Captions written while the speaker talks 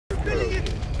spilling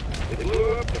it! It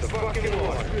blew up the fucking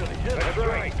water. That's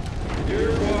right.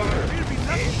 Your water is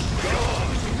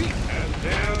gone. And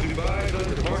now Dubai's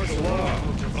under martial law.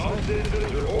 All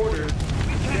citizens are ordered to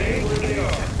stay where they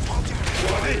are.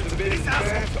 Water's the biggest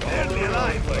fact all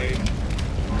around the place.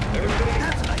 Everything.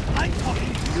 That's like I'm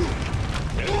talking to you!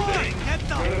 Boy, get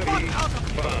the fuck out of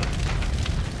here! Fine.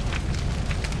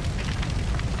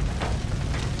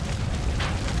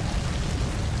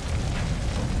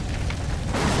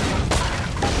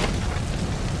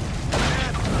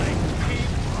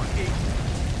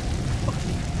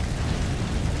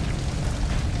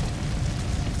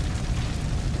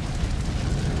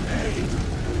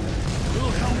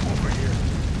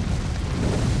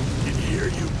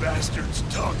 Bastards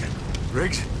talking.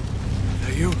 Riggs?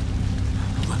 Are you?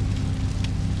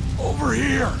 Over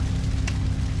here!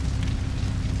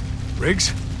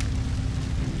 Riggs?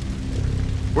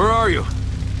 Where are you?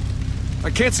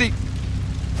 I can't see...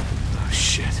 Oh,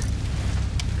 shit.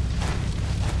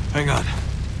 Hang on.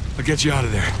 I'll get you out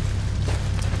of there.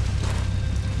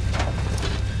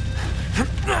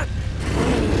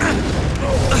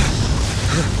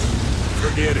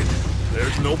 Forget it.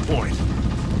 There's no point.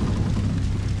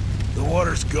 The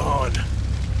water's gone.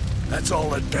 That's all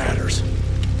that matters.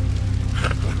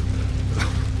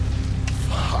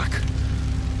 Fuck.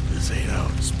 This ain't how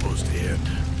it's supposed to end.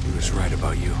 He was right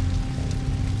about you.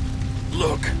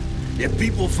 Look, if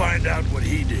people find out what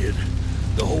he did,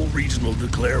 the whole region will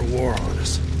declare war on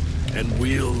us. And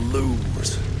we'll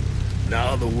lose.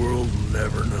 Now the world will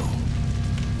never know.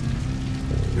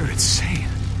 You're insane.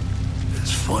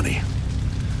 It's funny.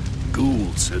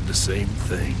 Gould said the same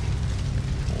thing.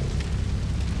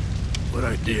 What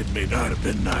I did may not have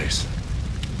been nice,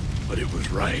 but it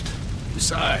was right.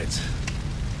 Besides,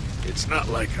 it's not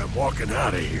like I'm walking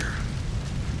out of here.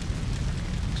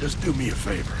 Just do me a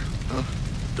favor, huh?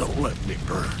 Don't let me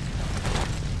burn.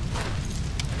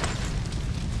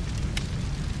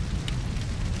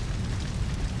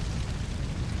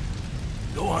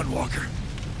 Go on, Walker.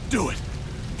 Do it.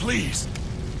 Please.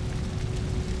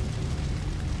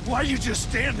 Why are you just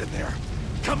standing there?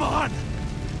 Come on!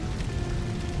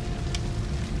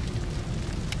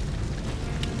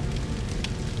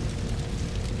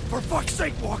 For fuck's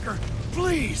sake, Walker!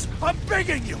 Please! I'm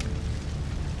begging you!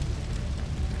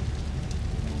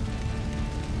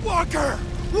 Walker!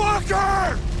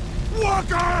 Walker!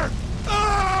 Walker!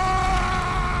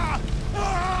 Ah!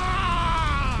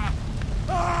 Ah!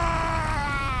 Ah!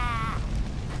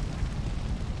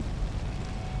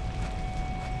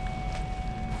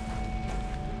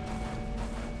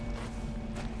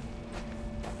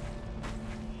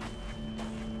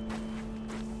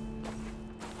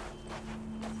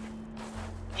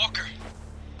 Walker!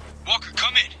 Walker,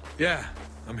 come in! Yeah,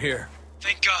 I'm here.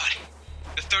 Thank God.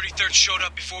 The 33rd showed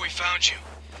up before we found you.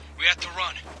 We had to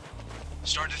run.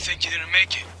 Started to think you didn't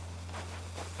make it.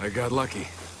 I got lucky.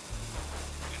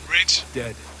 And Riggs?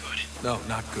 Dead. Good. No,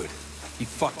 not good. He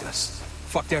fucked us.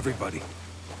 Fucked everybody.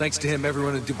 Thanks to him,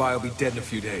 everyone in Dubai will be dead in a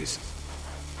few days.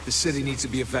 The city needs to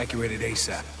be evacuated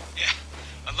ASAP. Yeah.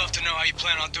 I'd love to know how you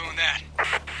plan on doing that.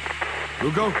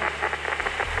 Lugo?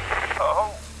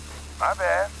 Oh, my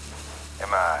bad.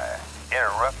 Am I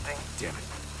interrupting? Damn it.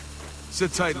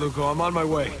 Sit tight, Lugo. I'm on my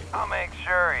way. I'll make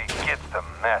sure he gets the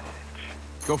message.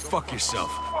 Go fuck yourself.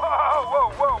 Whoa,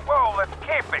 whoa, whoa, whoa, let's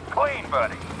keep it clean,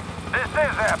 buddy. This is,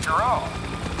 after all,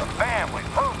 a family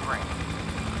program.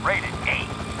 Rated 8.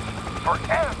 For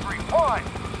everyone.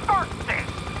 Thirsty.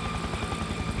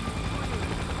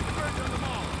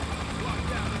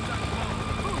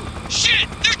 Shit!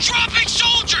 They're dropping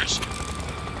soldiers!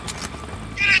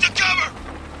 Get into cover!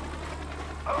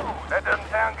 Oh, that doesn't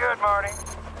sound good, Marty.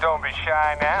 Don't be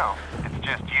shy now. It's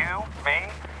just you,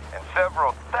 me, and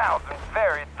several thousand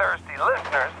very thirsty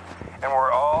listeners, and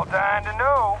we're all dying to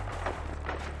know.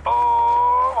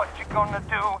 Oh, what you gonna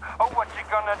do? Oh, what you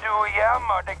gonna do? Yeah,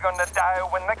 Marty gonna die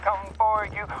when they come for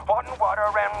you. Wanting water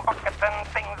and buckets and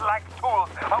things like tools.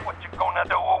 Oh, what you gonna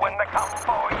do when they come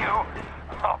for you?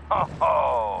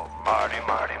 Oh, Marty,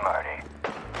 Marty, Marty.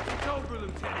 It's over,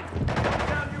 Lieutenant. Put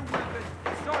down your weapon.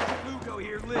 Sergeant Lugo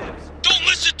here lives. Don't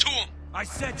listen to him! I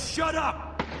said shut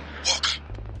up! Walker,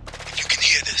 if you can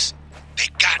hear this, they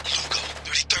got Lugo.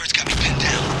 33rd's got me pinned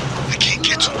down. I can't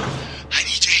get to him. I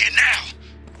need you here now.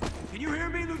 Can you hear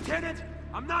me, Lieutenant?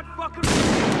 I'm not fucking...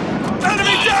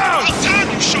 Enemy down! About time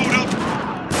you showed up!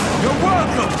 You're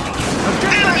welcome! Now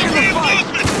get back in the fight!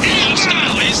 Reinforcements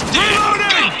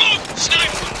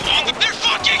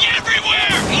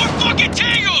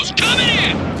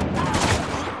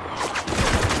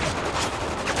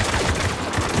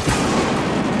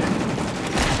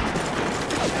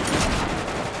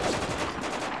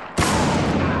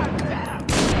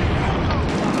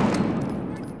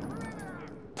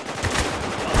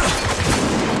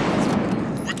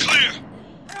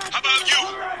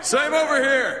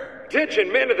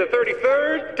Attention men of the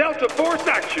 33rd, Delta Force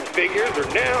action figures are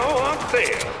now on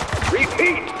sale.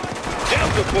 Repeat,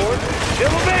 Delta Force is still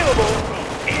available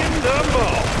in the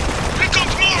mall. Here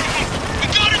comes more of them! We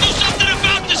gotta do something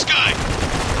about this guy!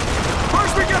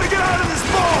 First, we gotta get out of this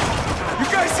mall! You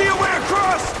guys see a way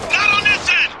across? Not on this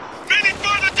end! Maybe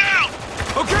further down!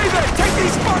 Okay then, take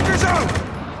these fuckers out!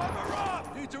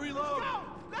 Need to reload.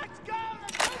 Let's go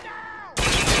now!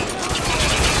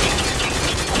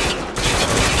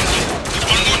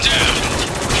 One more down!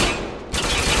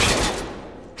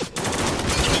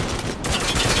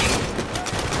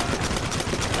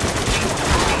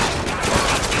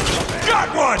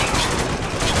 Got one!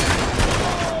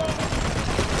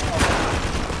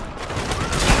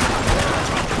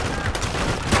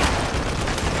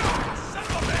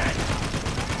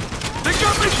 They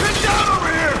got me pinned down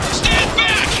over here! Stand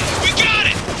back! We got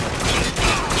it!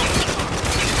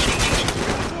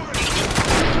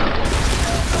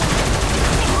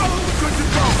 Good to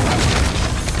go!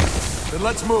 Then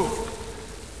let's move.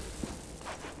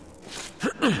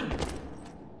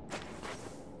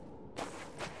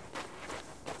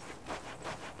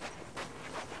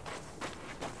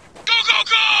 Go, go,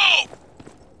 go!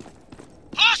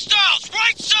 Hostiles,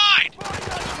 right side!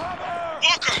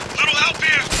 Walker, little help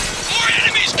here. More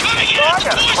enemies coming in So I at the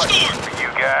got a toy question store! for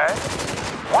you guys.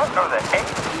 What are the 8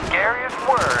 scariest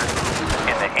words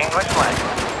in the English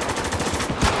language?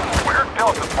 We're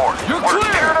Delta Force. You're We're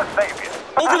clear! here to save you.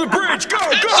 Over the bridge! Go,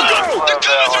 Heads go, up! go! They're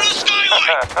coming through the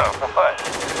skylight!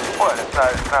 What? What?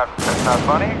 It's not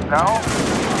funny? No?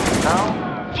 No?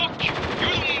 Fuck you!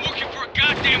 You're the one working for a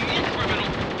goddamn war criminal!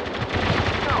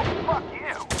 No, fuck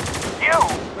you. You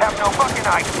have no fucking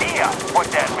idea what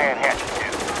that man had to do.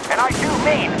 And I do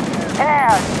mean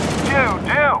had to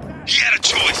do. He had a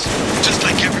choice, just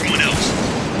like everyone else.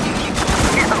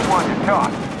 You're the one to talk.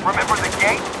 Remember the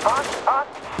gate? Huh?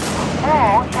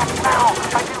 Oh, no.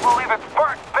 I do believe it's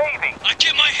Bert, baby. I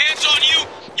get my hands on you,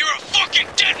 you're a fucking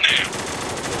dead man!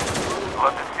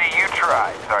 Love to see you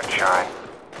try, sunshine.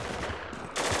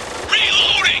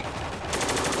 Reloading!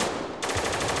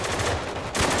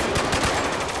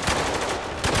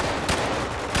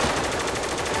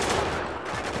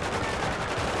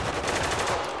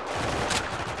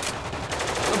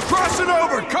 I'm crossing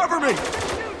over! Cover me!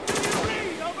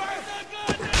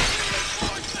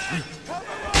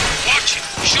 Watch it!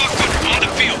 Shotgun on the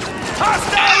field!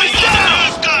 Hostile Enemy is on the down!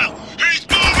 hostile! He's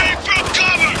moving from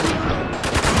cover!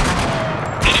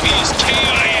 Enemy is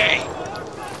KIA!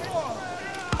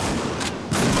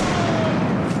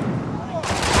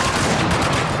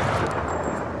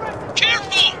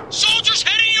 Careful! Soldiers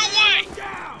heading your way!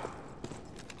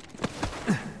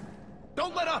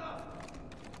 Don't let up!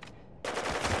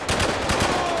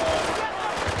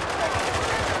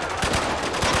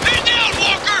 Pin down,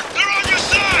 Walker! They're on your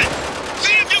side!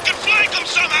 See if you can flank them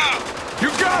somehow! You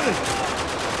got it!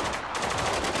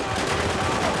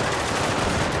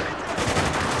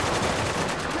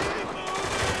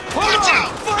 Hold Watch on!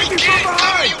 out! Find We me from can't cover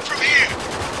behind! you from here!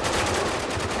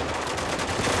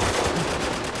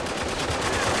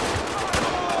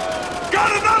 Got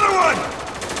another one!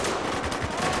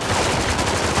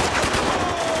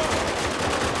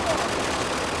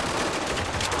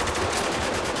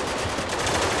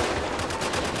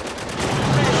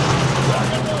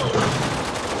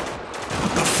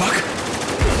 What the fuck?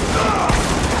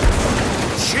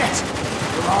 Shit!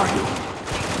 Where are you?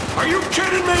 Are you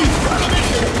kidding me?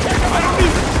 I don't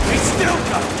even... They still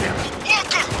got him!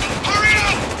 Walker! Hurry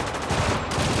up!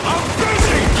 I'm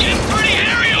busy! Getting pretty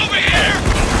hairy over here!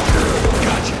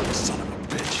 Gotcha, you son of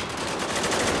a bitch.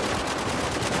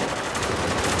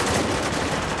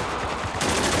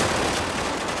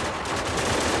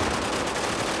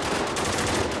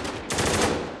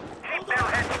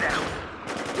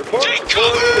 Reports Take from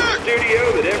cover! the studio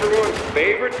that everyone's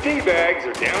favorite D-bags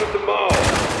are down at the mall.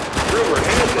 Rumor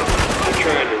has it they're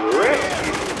trying to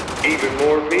rescue even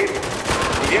more people.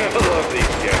 You gotta love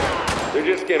these guys. They're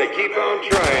just gonna keep on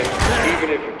trying, even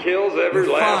if it kills every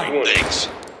You're last fine. one. Thanks.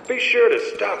 Be sure to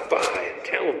stop by and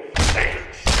tell them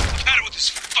thanks. I've had it with this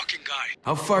fucking guy.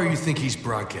 How far you think he's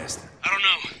broadcasting? I don't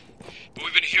know, but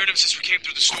we've been hearing him since we came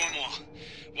through the storm wall.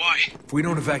 Why? If we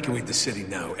don't evacuate the city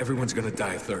now, everyone's gonna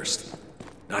die of thirst.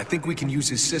 Now, I think we can use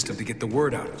his system to get the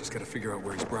word out. Just gotta figure out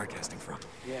where he's broadcasting from.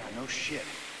 Yeah, no shit.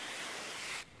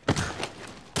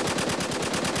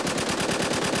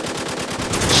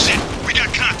 Shit! We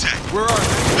got contact! Where are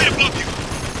they? Right above you!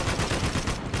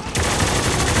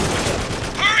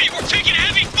 Hurry! We're taking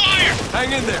heavy fire!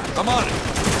 Hang in there. I'm on it.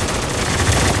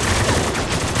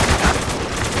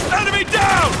 Enemy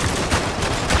down!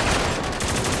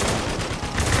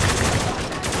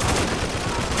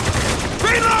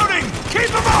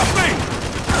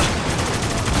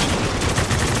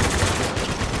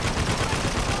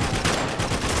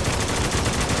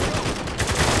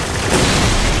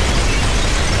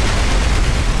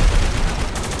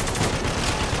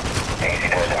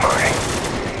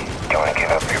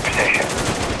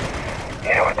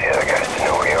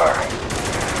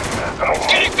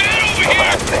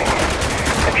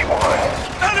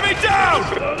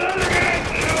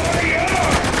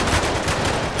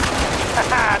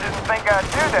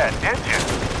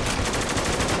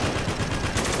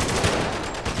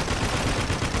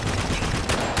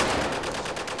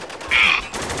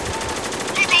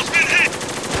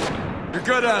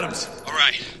 Red Adams. All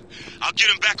right. I'll get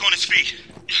him back on his feet.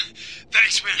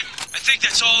 Thanks, man. I think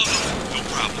that's all of them. No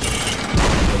problem.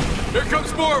 Here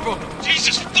comes more of them.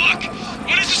 Jesus, fuck!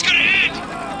 When is this gonna end?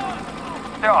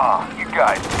 Aw, you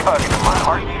guys tugging at my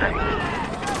heartstrings.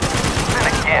 Then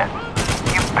again,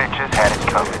 you bitches had it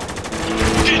coming.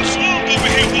 Getting swamped over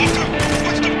here, Walker.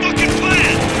 What's the fucking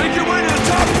plan? Make your way to the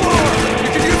top floor. You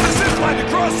can use the zip line to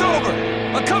cross over.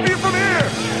 I'll cover you from here.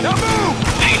 Now move!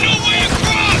 Ain't no way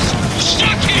across! We're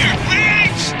stuck here! We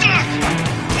ain't stuck!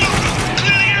 Walker,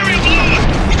 clear the area below us!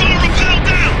 We're gonna rappel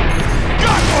down!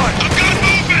 Got one! I've got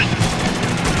movement!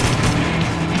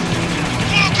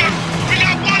 Walker, we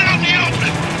got one out in the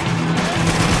open!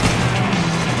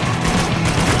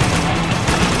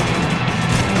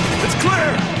 It's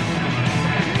clear!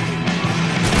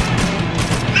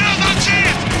 Now's our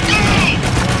chance! Go!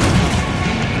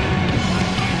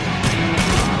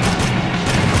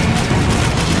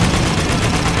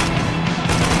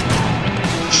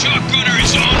 Shotgunner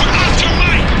is on! Out to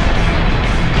right!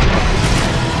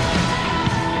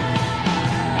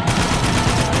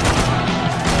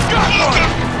 Walker,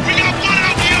 we got one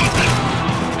out in the open!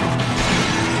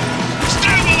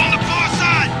 Stairwell on the far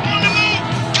side! On the move!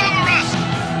 Cover us!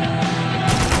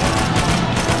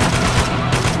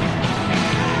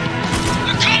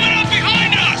 They're coming up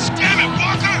behind us! Damn it,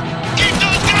 Walker! Keep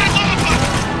those guys off us!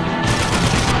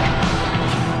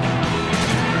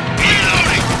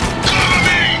 Reloading! Cover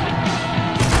me!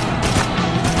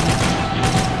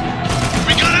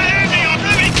 We got an enemy on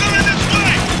heavy coming this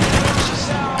way!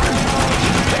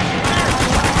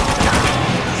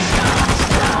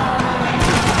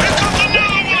 Here comes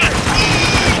another one!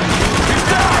 He's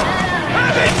down!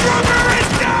 Heavy trooper is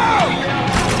down!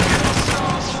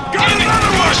 Got Damn it,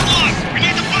 another one! first lock! We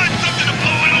need to find something to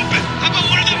blow it open! How about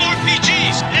one of them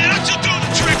RPGs? Yeah, that should do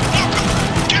the trick, Walker!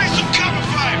 Give me some cover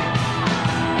fire!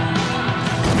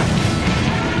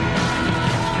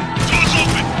 Door's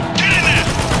open! Get in there!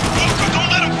 Walker, don't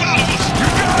let them follow us! You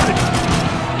got it!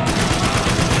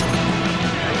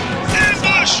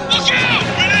 Ambush! Look out!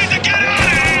 We need to get out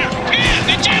of here! Here,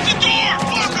 they jammed the door!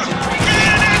 Walker! Get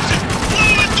an exit!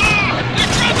 Blow the door!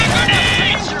 They're dropping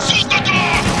grenades! Shoot the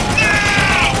door!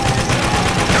 Now!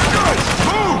 You're good!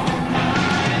 Move!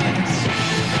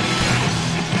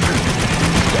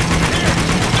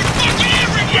 They're fucking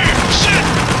everywhere! Shit!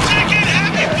 Take in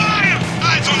heavy fire!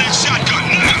 Eyes on that shotgun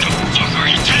now! What the fuck are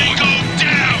you doing? Tango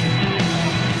down!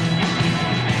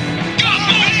 Got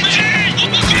movement!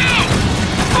 Look out!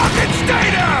 Fucking stay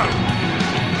down!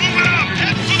 Moving up!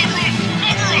 Heading for the roof!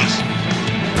 Cover us!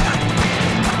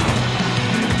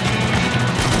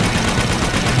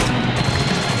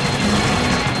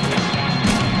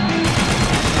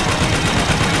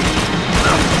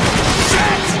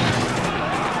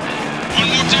 One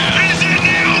more time! He's in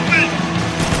the open!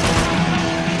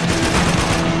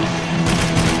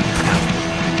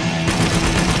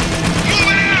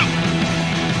 Moving out!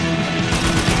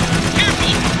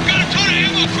 Careful! Got a ton of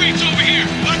ammo crates over here!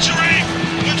 Watch your aim!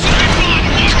 Looks like one!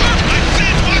 Walker! I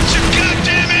said watch your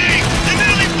goddamn aim! They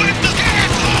nearly wiped the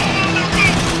asshole on the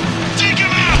roof! Take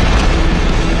him out!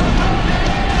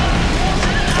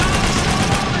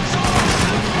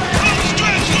 Don't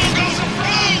stretch, Logos!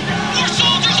 Move! More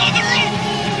soldiers on the roof!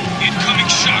 Incoming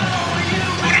shock!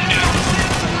 Put him down!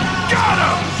 Got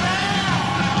him!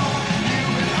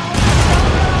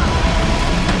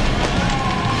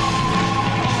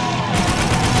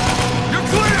 You're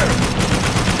clear!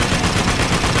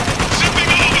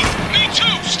 Zipping over! Me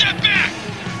too! Step back!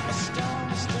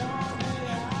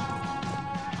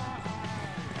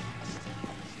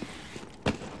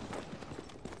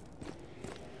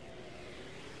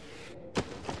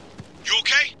 You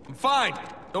okay? I'm fine.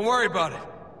 Don't worry about it.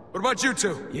 What about you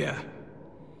two? Yeah.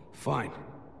 Fine.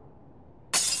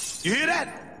 You hear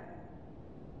that?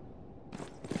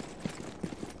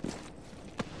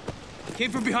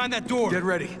 Came from behind that door. Get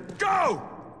ready. Go!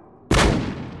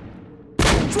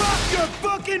 Drop your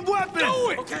fucking weapon! Do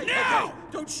it! Okay, Now! okay.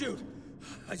 Don't shoot.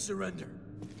 I surrender.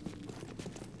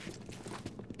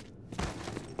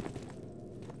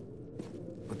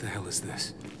 What the hell is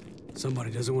this?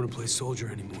 Somebody doesn't want to play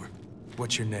soldier anymore.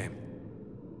 What's your name?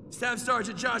 Staff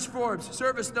Sergeant Josh Forbes,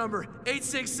 service number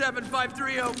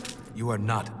 867530. You are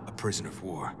not a prisoner of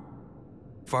war.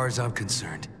 Far as I'm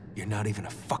concerned, you're not even a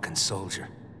fucking soldier.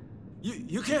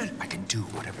 You can't... I can do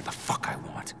whatever the fuck I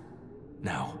want.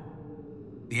 Now,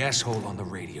 the asshole on the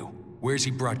radio, where's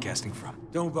he broadcasting from?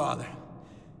 Don't bother.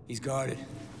 He's guarded.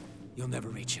 You'll never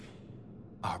reach him.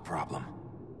 Our problem,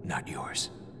 not yours.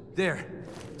 There.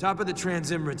 Top of the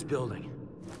Transimmerance building.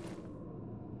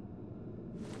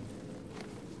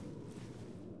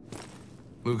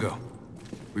 Lugo,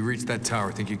 We reached that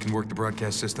tower. Think you can work the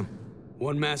broadcast system?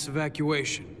 One mass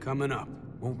evacuation coming up.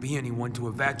 Won't be anyone to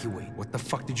evacuate. What the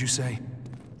fuck did you say?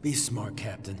 Be smart,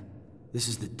 Captain. This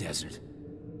is the desert.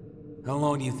 How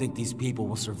long do you think these people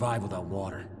will survive without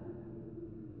water?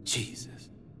 Jesus.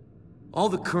 All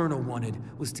the Colonel wanted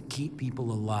was to keep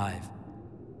people alive.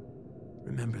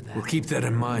 Remember that. We'll keep that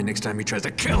in mind next time he tries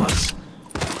to kill us.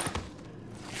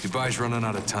 Dubai's running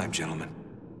out of time, gentlemen.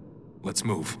 Let's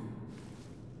move.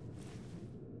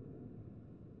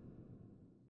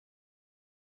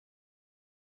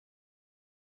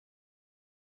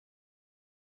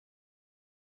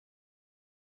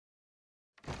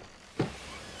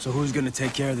 So who's gonna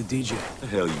take care of the DJ? The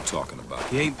hell you talking about?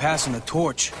 He ain't passing the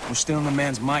torch. We're stealing the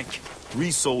man's mic. 3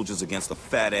 soldiers against a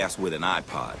fat ass with an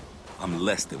iPod. I'm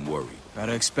less than worried.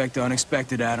 Gotta expect the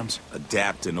unexpected, Adams.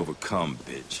 Adapt and overcome,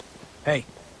 bitch. Hey,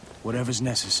 whatever's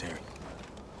necessary.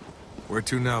 Where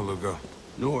to now, Lugo?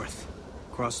 North,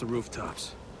 across the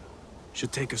rooftops.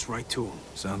 Should take us right to him.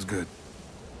 Sounds good.